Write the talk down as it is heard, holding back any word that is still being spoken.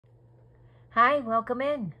Hi, welcome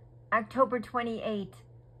in. October 28,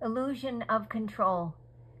 Illusion of Control.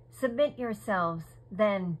 Submit yourselves,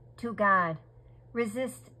 then, to God.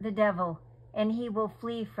 Resist the devil, and he will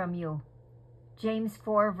flee from you. James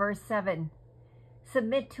 4, verse 7.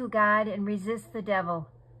 Submit to God and resist the devil.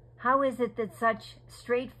 How is it that such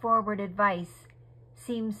straightforward advice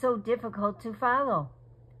seems so difficult to follow?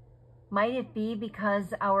 Might it be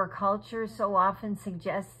because our culture so often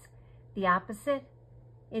suggests the opposite?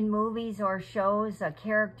 In movies or shows, a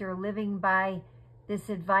character living by this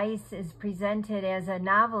advice is presented as a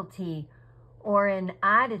novelty or an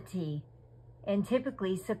oddity and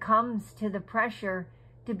typically succumbs to the pressure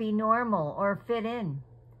to be normal or fit in.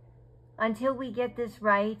 Until we get this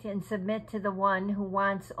right and submit to the one who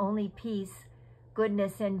wants only peace,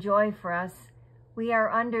 goodness, and joy for us, we are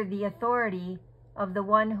under the authority of the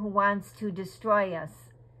one who wants to destroy us.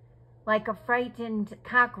 Like a frightened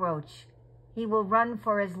cockroach, he will run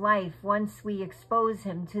for his life once we expose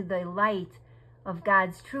him to the light of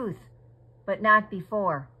God's truth, but not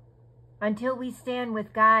before. Until we stand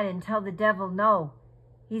with God and tell the devil no,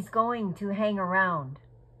 he's going to hang around.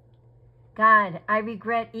 God, I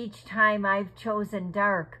regret each time I've chosen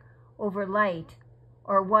dark over light,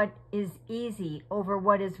 or what is easy over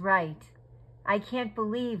what is right. I can't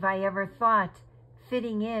believe I ever thought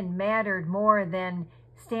fitting in mattered more than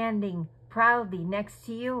standing proudly next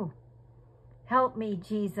to you. Help me,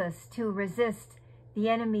 Jesus, to resist the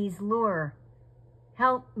enemy's lure.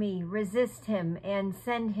 Help me resist him and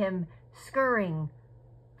send him scurrying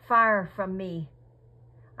far from me.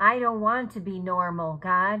 I don't want to be normal,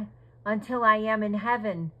 God, until I am in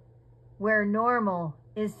heaven, where normal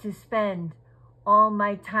is to spend all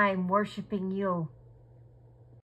my time worshiping you.